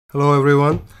Hello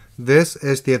everyone, this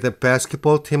is the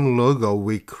basketball team logo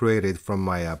we created from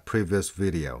my previous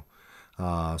video.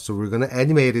 So we're gonna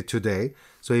animate it today.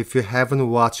 So if you haven't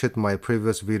watched my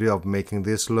previous video of making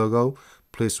this logo,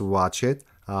 please watch it.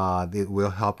 It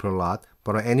will help you a lot.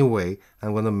 But anyway,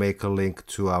 I'm gonna make a link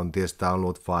to this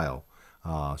download file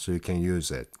so you can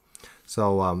use it.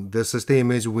 So this is the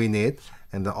image we need,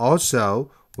 and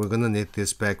also we're gonna need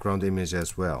this background image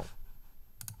as well,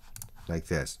 like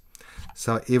this.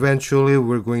 So eventually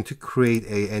we're going to create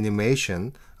a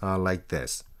animation like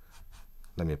this.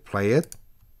 Let me play it.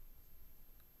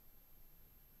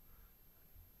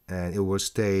 And it will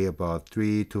stay about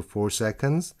 3 to 4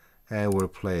 seconds and we'll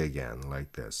play again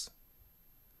like this.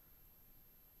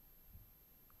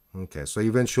 Okay, so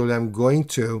eventually I'm going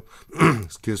to,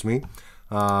 excuse me,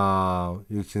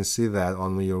 you can see that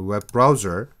on your web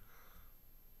browser,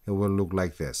 it will look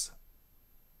like this.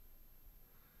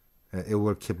 And it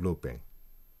will keep looping.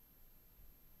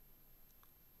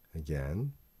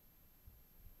 Again.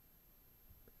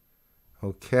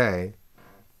 Okay.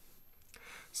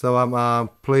 So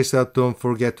please don't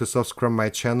forget to subscribe my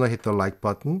channel, hit the like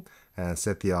button, and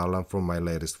set the alarm for my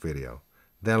latest video.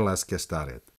 Then let's get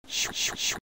started.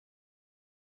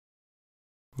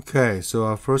 Okay,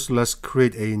 so first let's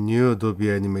create a new Adobe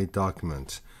Animate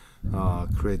document.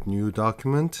 Create new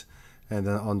document, and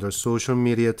then under social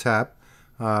media tab,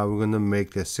 we're going to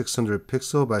make the 600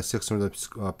 pixel by 600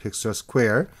 pixel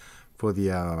square for the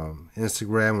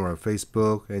Instagram or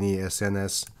Facebook, any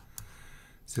SNS.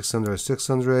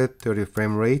 600, 30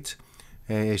 frame rate,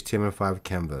 and HTML5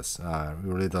 canvas. It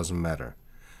really doesn't matter.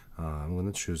 I'm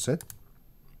going to choose it.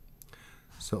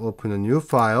 So open a new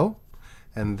file,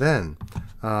 and then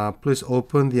please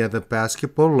open the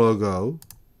basketball logo.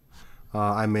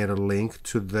 I made a link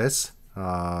to this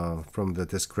from the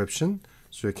description,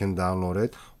 so you can download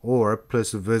it, or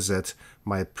please visit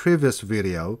my previous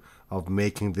video of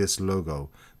making this logo.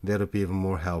 That'll be even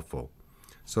more helpful.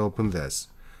 So open this.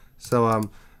 So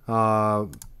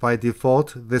by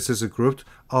default, this is grouped.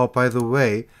 Oh, by the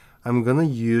way, I'm gonna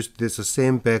use this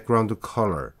same background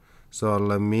color. So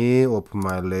let me open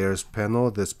my layers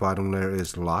panel. This bottom layer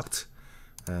is locked,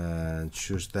 and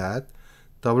choose that.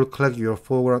 Double click your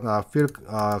foreground field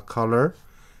color,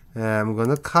 and I'm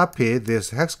gonna copy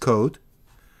this hex code.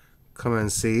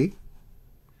 Command C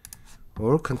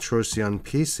or Control C on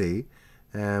PC,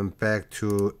 and back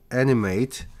to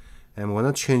Animate, and I'm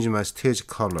gonna change my stage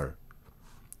color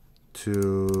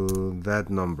to that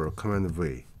number, Command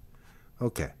V.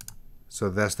 Okay, so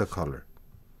that's the color.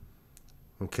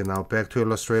 Okay, now back to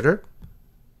Illustrator.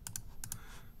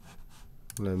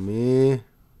 Let me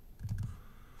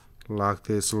lock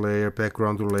this layer,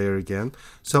 background layer again.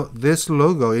 So this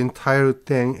logo, entire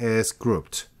thing is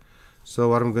grouped. So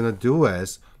what I'm gonna do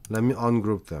is, let me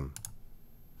ungroup them.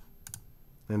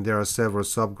 And there are several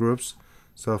subgroups.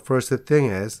 So first the thing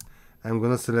is, I'm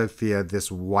gonna select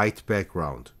this white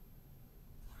background,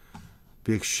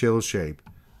 big shield shape.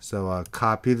 So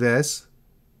copy this,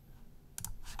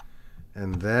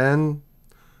 and then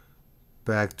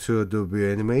back to Adobe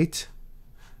Animate,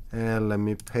 and let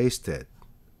me paste it.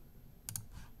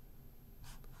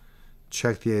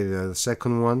 Check the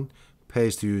second one,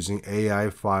 paste using AI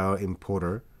file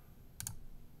importer.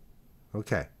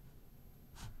 Okay,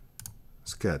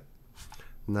 it's good.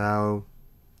 Now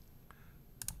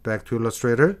back to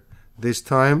Illustrator. This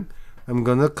time I'm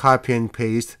gonna copy and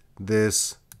paste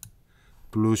this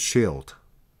blue shield,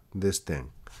 this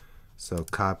thing. So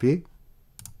copy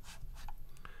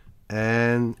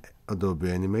and Adobe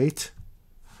Animate.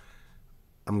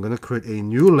 I'm gonna create a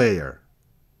new layer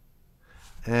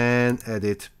and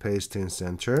edit, paste in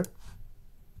center.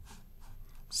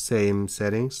 Same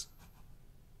settings.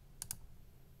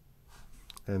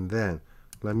 And then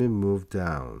let me move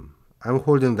down. I'm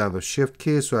holding down the shift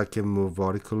key so I can move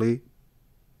vertically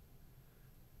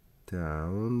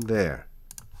down there.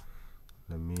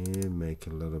 Let me make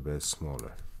it a little bit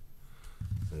smaller,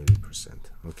 80%.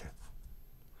 Okay.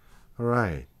 All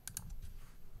right.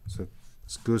 So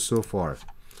it's good so far.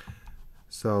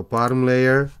 So bottom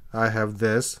layer, I have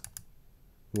this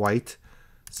white.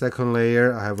 Second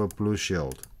layer, I have a blue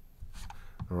shield.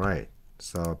 All right.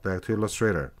 So back to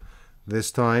Illustrator. This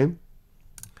time,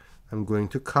 I'm going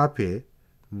to copy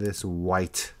this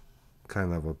white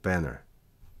kind of a banner.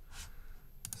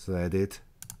 So edit,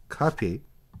 copy,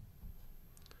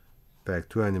 back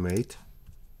to Animate,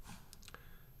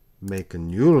 make a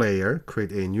new layer,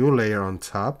 create a new layer on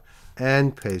top,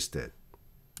 and paste it.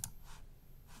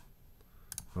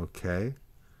 Okay,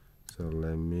 so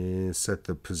let me set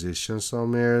the position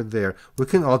somewhere there. We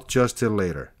can adjust it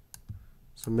later.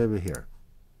 So maybe here.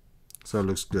 So it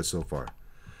looks good so far.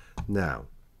 Now,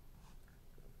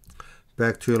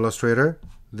 back to Illustrator.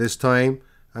 This time,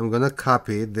 I'm going to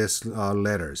copy this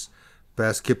letters.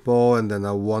 Basketball and then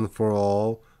a one for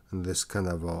all and this kind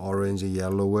of orange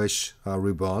yellowish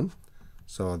ribbon.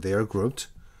 So they are grouped.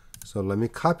 So let me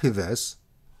copy this.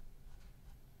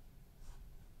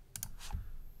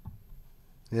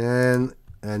 And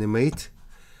animate.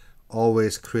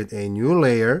 Always create a new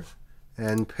layer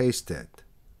and paste it.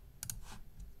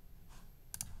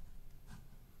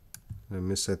 Let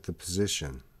me set the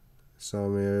position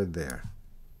somewhere there.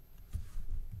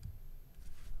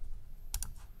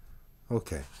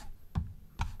 Okay.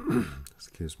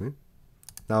 Excuse me.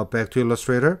 Now back to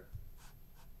Illustrator.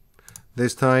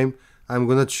 This time I'm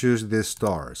gonna choose these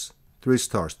stars. 3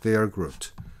 stars. They are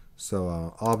grouped.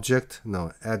 So object,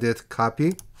 no, edit,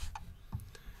 copy,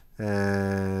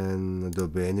 and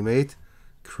Adobe Animate,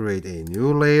 create a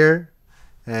new layer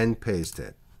and paste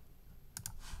it.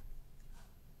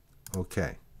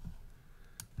 Okay.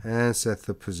 And set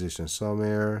the position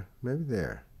somewhere, maybe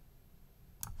there.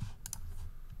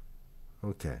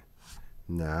 Okay.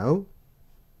 Now,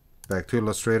 back to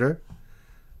Illustrator.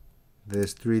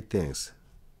 There's 3 things.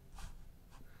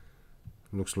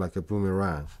 Looks like a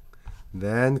boomerang.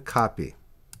 Then copy.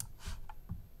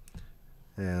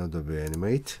 And Adobe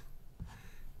Animate.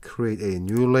 Create a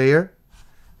new layer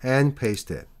and paste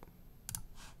it.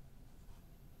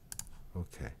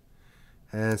 Okay.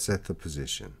 And set the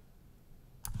position.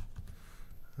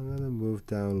 I'm going to move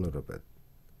down a little bit.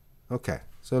 Okay,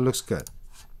 so it looks good.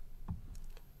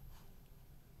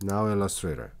 Now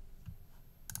Illustrator.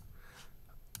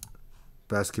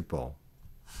 Basketball.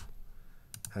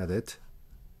 Edit.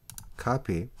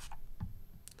 Copy.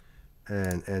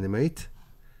 And animate.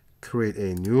 Create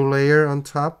a new layer on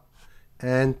top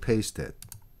and paste it.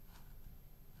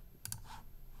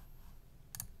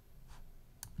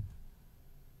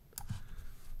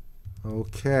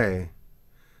 Okay.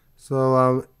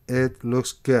 So it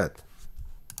looks good.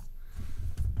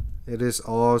 It is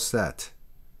all set.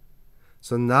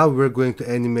 So now we're going to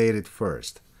animate it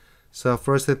first. So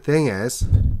first the thing is,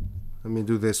 let me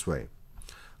do this way.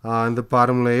 On the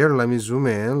bottom layer, let me zoom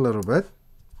in a little bit.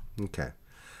 Okay.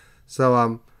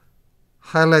 So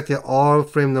highlight all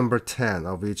frame number 10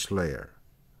 of each layer.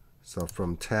 So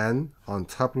from 10 on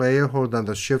top layer, hold down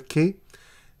the shift key,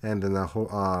 and then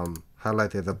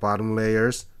highlight the bottom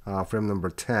layers, frame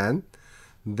number 10.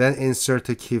 Then insert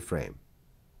a keyframe.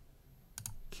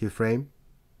 Keyframe.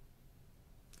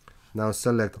 Now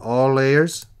select all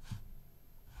layers.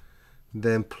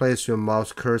 Then place your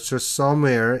mouse cursor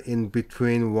somewhere in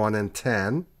between 1 and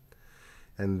 10.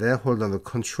 And then hold on the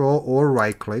Control or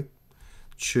right click.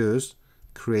 Choose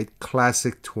Create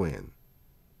Classic Tween.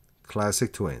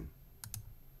 Classic Tween.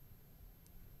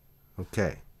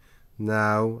 Okay.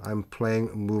 Now I'm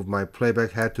move my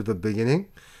playback head to the beginning.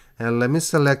 And let me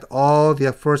select all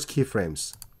the first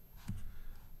keyframes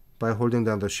by holding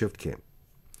down the Shift key.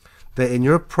 Then in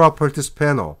your Properties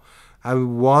panel, I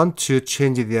want to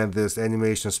change this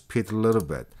animation speed a little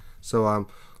bit. So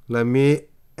let me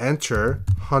enter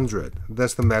 100.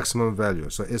 That's the maximum value.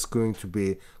 So it's going to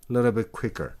be a little bit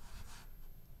quicker.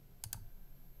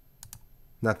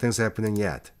 Nothing's happening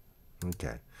yet.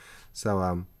 Okay. So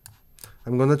I'm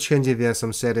going to change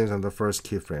some settings on the first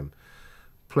keyframe.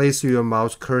 Place your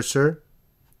mouse cursor,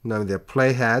 now the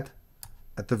playhead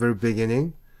at the very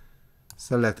beginning.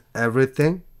 Select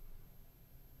everything.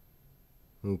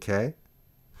 Okay.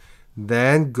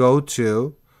 Then go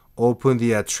to open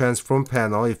the transform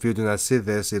panel. If you do not see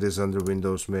this, it is under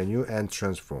Windows menu and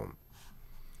transform.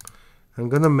 I'm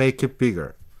going to make it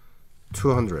bigger,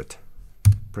 200%,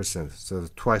 so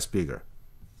twice bigger.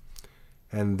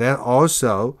 And then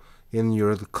also in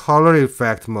your color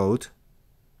effect mode,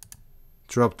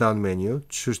 drop down menu,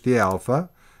 choose the alpha.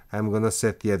 I'm going to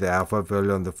set the alpha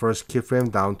value on the first keyframe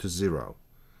down to 0.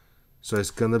 So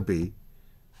it's going to be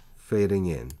fading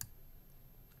in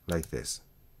like this.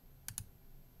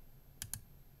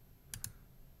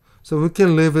 So we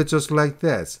can leave it just like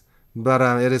this, but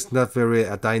it is not very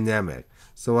dynamic.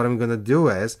 So what I'm going to do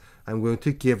is I'm going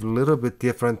to give a little bit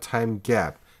different time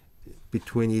gap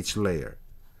between each layer.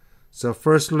 So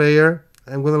first layer,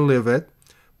 I'm going to leave it.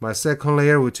 My second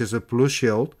layer, which is a blue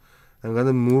shield, I'm going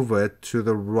to move it to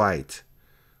the right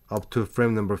up to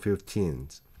frame number 15.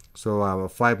 So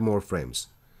 5 more frames.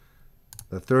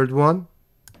 The third one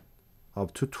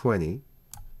up to 20.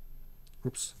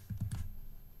 Oops.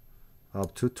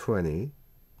 Up to 20.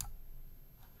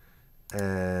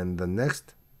 And the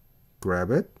next,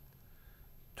 grab it,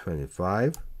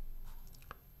 25.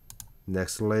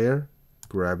 Next layer,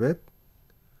 grab it,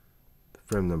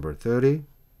 frame number 30.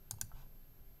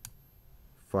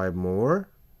 5 more,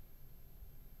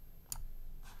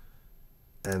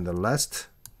 And the last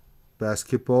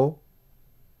basketball,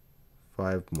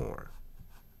 5 more.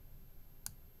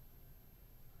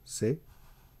 See?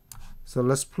 So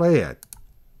let's play it.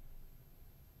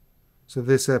 So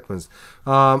this happens.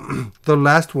 The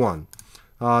last one,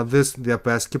 the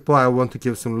basketball, I want to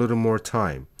give some little more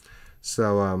time.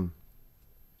 So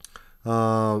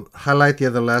highlight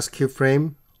the last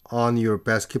keyframe on your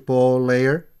basketball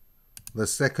layer, the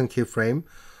second keyframe.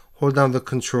 Hold down the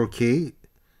control key.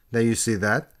 Then you see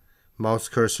that mouse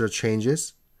cursor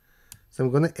changes. So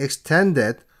I'm going to extend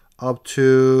it up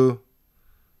to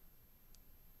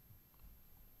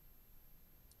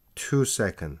 2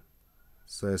 seconds.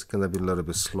 So it's going to be a little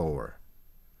bit slower.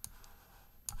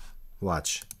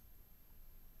 Watch.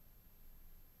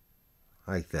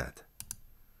 Like that.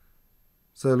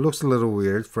 So it looks a little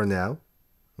weird for now.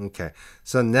 Okay.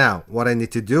 So now what I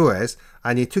need to do is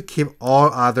I need to keep all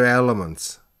other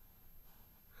elements.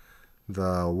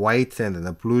 The white and then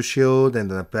the blue shield and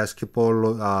the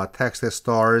basketball text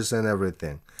stars and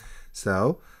everything.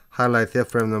 So highlight the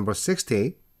frame number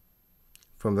 60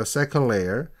 from the second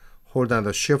layer. Hold down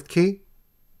the shift key.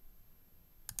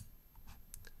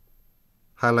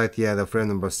 Highlight the frame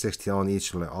number 60 on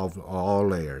each of all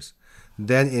layers.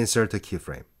 Then insert the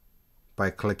keyframe by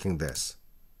clicking this.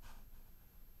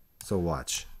 So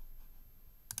watch.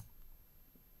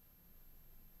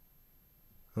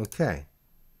 Okay.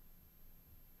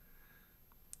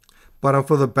 But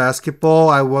for the basketball,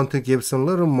 I want to give some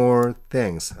little more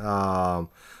things.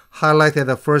 Highlight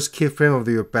the first keyframe of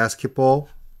your basketball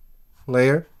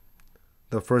layer,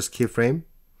 the first keyframe.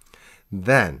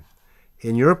 Then,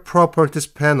 in your properties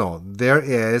panel, there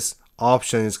is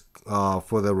options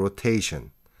for the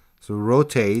rotation. So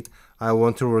rotate, I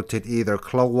want to rotate either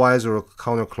clockwise or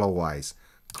counterclockwise.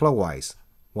 Clockwise,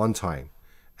 one time,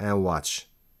 and watch.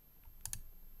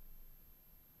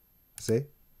 See?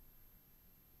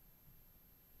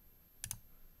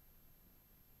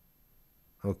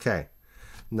 Okay,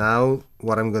 now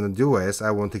what I'm going to do is I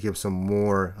want to give some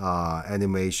more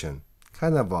animation,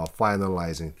 kind of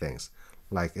finalizing things,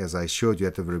 like as I showed you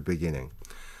at the very beginning.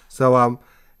 So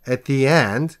at the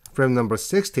end, frame number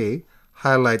 60,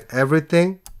 highlight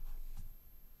everything,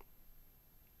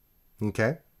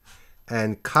 okay,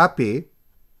 and copy,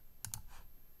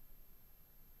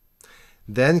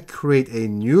 then create a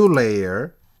new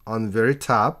layer on very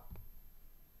top.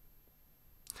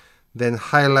 Then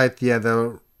highlight the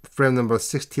other frame number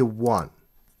 61.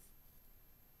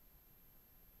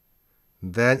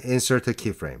 Then insert a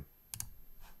keyframe.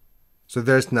 So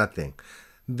there's nothing.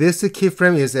 This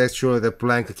keyframe is actually the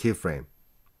blank keyframe.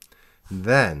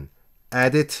 Then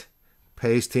edit,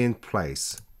 paste in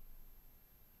place.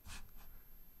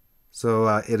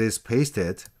 So it is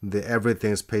pasted.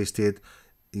 Everything is pasted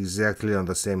exactly on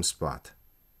the same spot.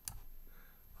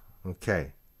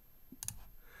 Okay.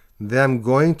 Then I'm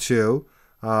going to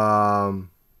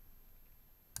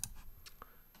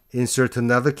insert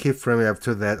another keyframe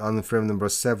after that on frame number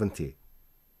 70.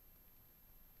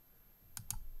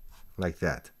 Like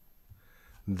that.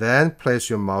 Then place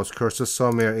your mouse cursor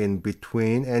somewhere in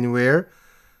between, anywhere.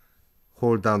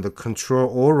 Hold down the control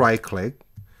or right click.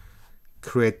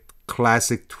 Create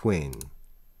classic tween.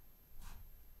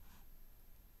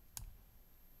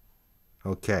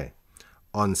 Okay.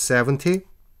 On 70.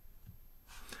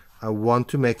 I want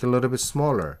to make it a little bit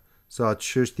smaller. So I'll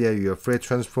choose your free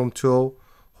transform tool,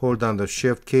 hold down the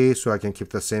shift key so I can keep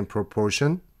the same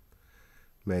proportion,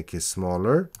 make it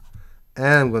smaller, and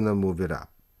I'm going to move it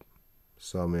up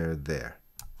somewhere there.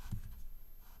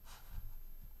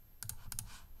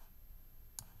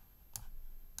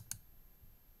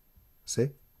 See?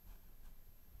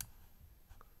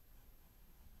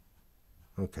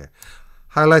 Okay.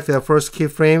 Highlight the first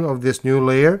keyframe of this new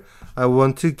layer. I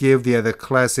want to give the other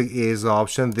classic ease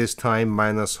option, this time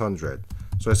 -100.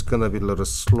 So it's going to be a little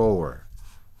slower.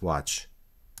 Watch.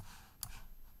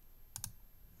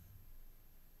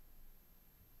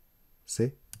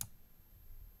 See?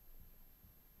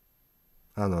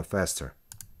 Oh no, faster.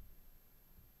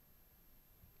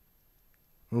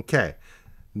 Okay.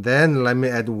 Then let me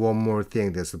add one more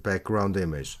thing. There's the background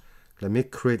image. Let me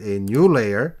create a new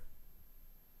layer.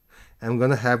 I'm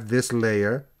going to have this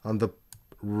layer on the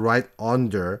right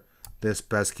under this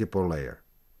basketball layer.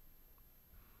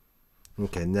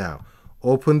 Okay, now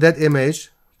open that image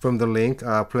from the link.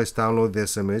 Please download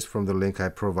this image from the link I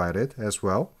provided as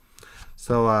well.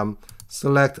 So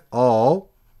select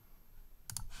all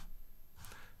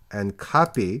and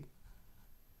copy.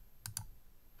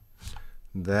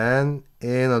 Then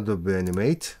in Adobe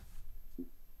Animate,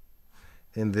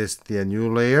 in the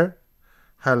new layer,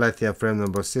 highlight the frame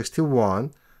number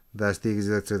 61, That's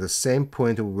exactly the same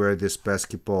point where this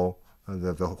basketball,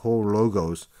 the whole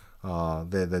logos,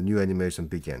 the new animation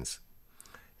begins.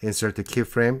 Insert the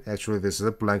keyframe. Actually, this is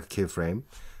a blank keyframe.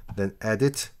 Then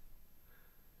edit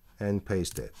and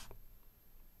paste it.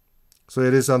 So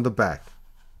it is on the back.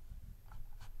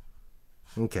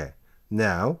 Okay.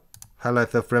 Now,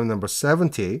 highlight the frame number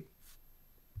 70.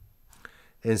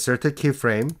 Insert the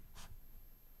keyframe.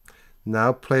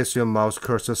 Now place your mouse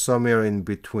cursor somewhere in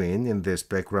between in this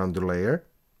background layer.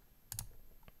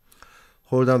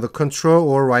 Hold down the Control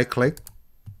or right click.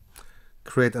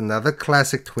 Create another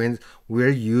classic twin. We're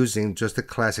using just the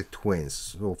classic twins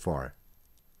so far.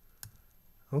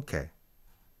 Okay.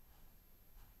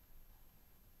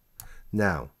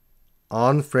 Now,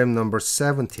 on frame number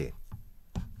 70,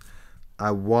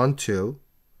 I want to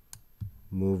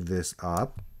move this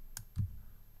up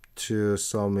to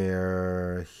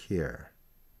somewhere here,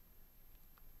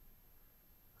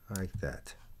 like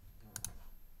that.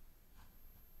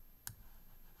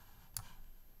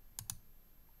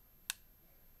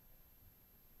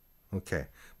 Okay,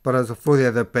 but as for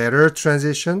the better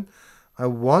transition, I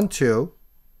want to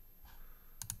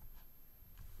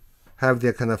have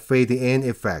the kind of fade in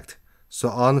effect. So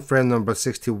on frame number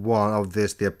 61 of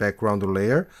this, the background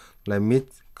layer, let me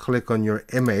click on your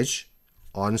image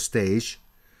on stage,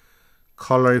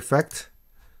 color effect,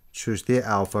 choose the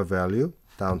alpha value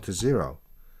down to 0.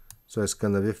 So it's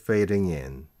going to be fading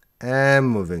in and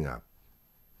moving up.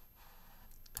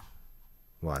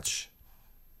 Watch.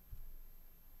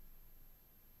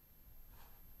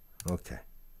 Okay.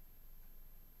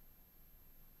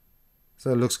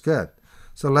 So it looks good.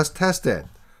 So let's test it.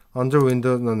 Under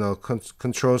Windows,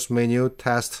 Controls menu,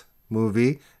 Test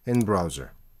Movie in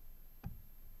Browser.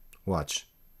 Watch.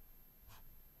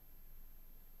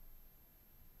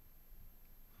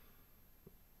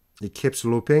 It keeps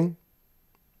looping.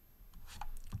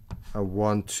 I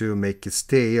want to make it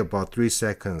stay about 3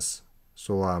 seconds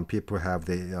so people have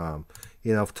the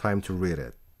enough time to read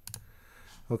it.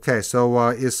 Okay, so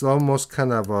it's almost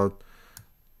kind of a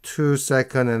 2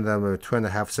 second and then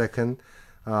 2.5 second.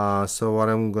 So what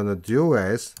I'm gonna do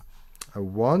is I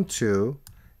want to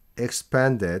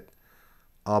expand it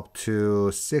up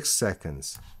to 6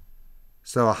 seconds.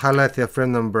 So I highlight the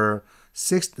frame number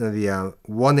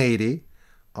 180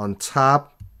 on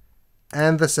top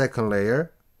and the second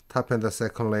layer,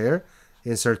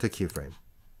 insert the keyframe.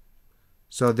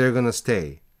 So they're gonna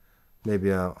stay. Maybe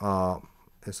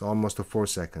it's almost 4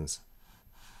 seconds.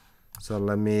 So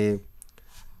let me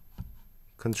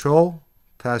Control,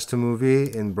 Test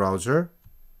Movie in Browser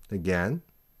again.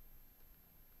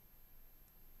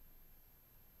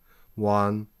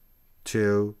 1,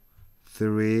 2,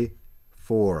 3,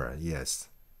 4. Yes.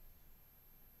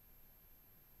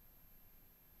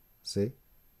 See?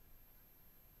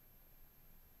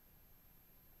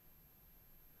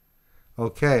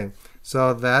 Okay,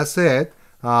 so that's it.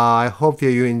 I hope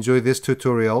that you enjoyed this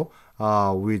tutorial.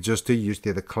 We just used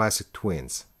the classic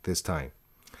twins this time.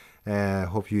 I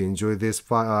hope you enjoyed this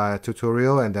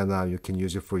tutorial, and then you can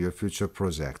use it for your future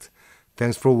project.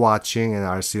 Thanks for watching, and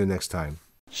I'll see you next time.